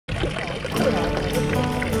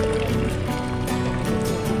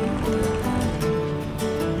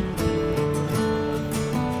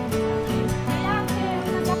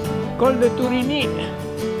Col de Turini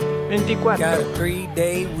 24. Got a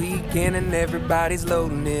 3-day weekend and everybody's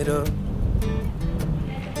loading it up.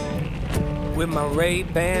 With my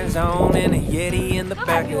Ray-Bans on and a Yeti in the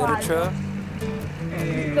back of the truck.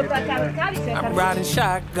 I'm riding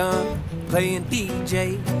shotgun, playing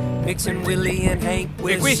DJ, mixing Willie and Hank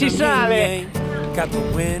with some yin-yang. Got the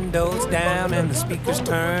windows down and the speakers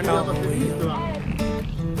turned all the way up.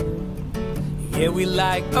 Yeah, we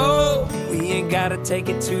like, oh, we ain't gotta take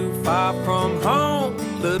it too far from home.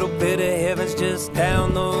 Little bit of heaven's just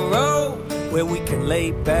down the road, where we can lay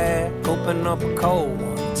back, open up a cold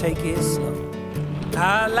one, take it slow.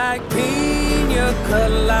 I like pina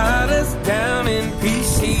coladas down in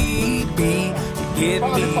PCB. Give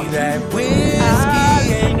me that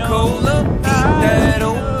whiskey and cola, eat that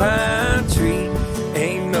old pine tree.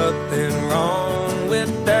 Ain't nothing wrong with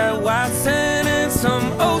that white sand and some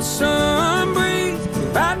ocean breeze.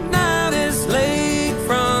 Right now this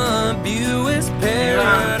lakefront view is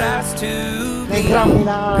paradise to me.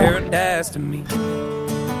 Paradise to me.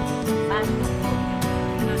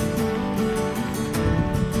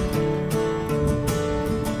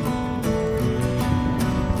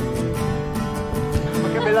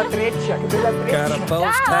 Bella treccia, che bella treccia. Got a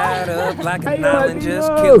boat tied up like an island, just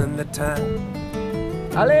killing the time.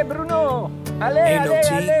 Ale Bruno, ale, Ain't no ale,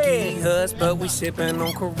 tiki ale. huts, but we sipping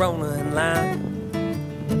on Corona and lime.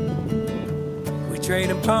 We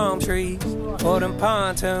trading palm trees for them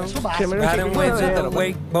pontoons, riding waves with the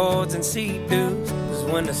wakeboards and sea dudes. 'Cause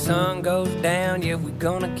when the sun goes down, yeah, we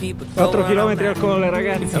gonna keep it going. 4 chilometri al colle,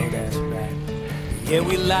 ragazzi. Yeah,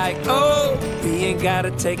 we like, oh, we ain't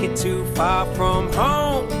gotta take it too far from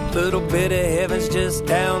home. Little bit of heaven's just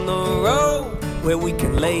down the road, where we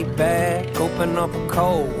can lay back, open up a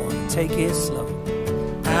cold one, take it slow.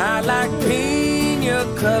 I like pina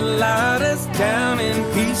coladas down in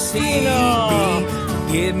PCB.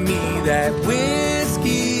 Give me that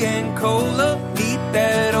whiskey and cola, eat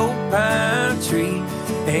that old pine tree.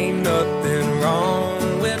 Ain't nothing wrong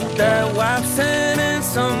with that white sand and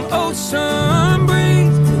some ocean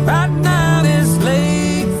breeze. Right now this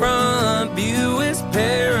lakefront view is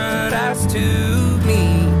paradise to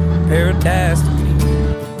me. Paradise to me.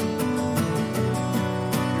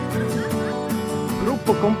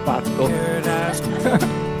 Gruppo compatto. Paradise to me.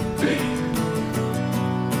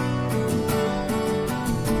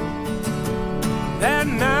 That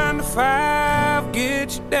 9 to 5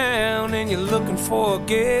 gets you down and you're looking for a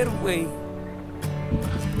getaway.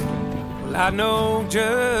 Well, I know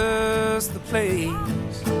just the place.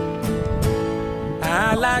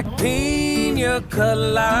 I like pina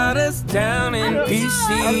coladas down in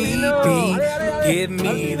PCB. Give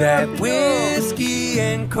me that whiskey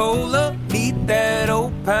and cola, meet that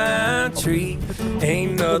old pine tree.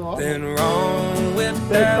 Ain't nothing wrong with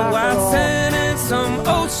that white sand and some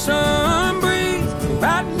ocean breeze.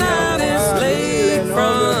 Right now this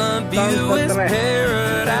lakefront view is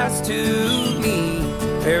paradise to me.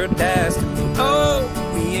 Paradise to me. Oh,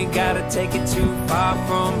 we ain't gotta take it too far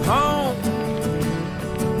from home.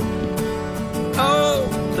 Oh,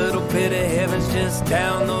 little bit of heaven's just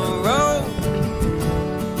down the road.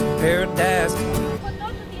 Paradise.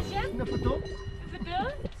 Una photo,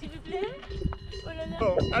 s'il vous plaît. Oh là là.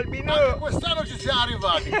 Albino. Anche quest'anno ci siamo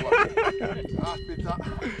arrivati qua. Aspetta.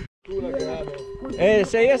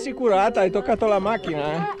 Sei assicurata? Hai toccato la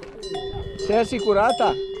macchina, eh? Sei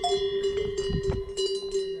assicurata?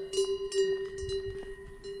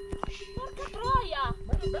 Porca troia!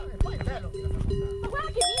 Poi è bello che l'ha fatto. Ma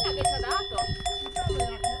guarda che mina che ci ha dato!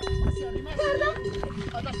 Guarda!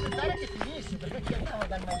 Ad aspettare che finisse, perché ci andiamo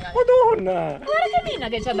dal maiale. Madonna! Guarda che mina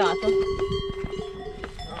che ci ha dato!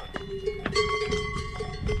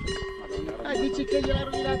 Dici che gliel'ha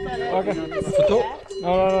rovinata lei? No, sta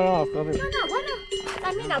No, no, guarda!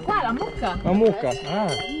 La mina qua, la mucca! la mucca. Ah.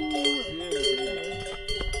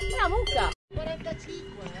 La mucca!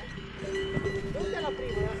 45, Dove è la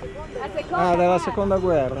prima? La seconda? La seconda! Ah, della seconda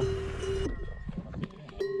guerra. Che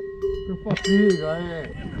fa figa,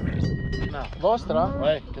 No. Vostra?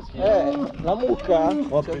 Ouais, qu'est-ce qu'il y a? La mucca?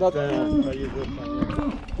 Oh Ci ha dato- putain, ça y est,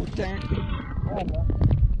 Putain.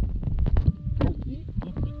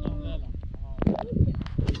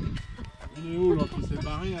 Il est où l'autre? Il s'est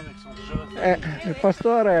barré avec son chat. Il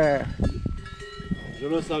pastore. Je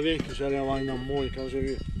le savais que j'allais avoir une amour quand j'ai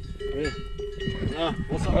vu. Oui. Ah,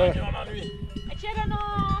 on s'en va, on a lui. E c'erano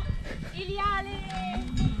i liali!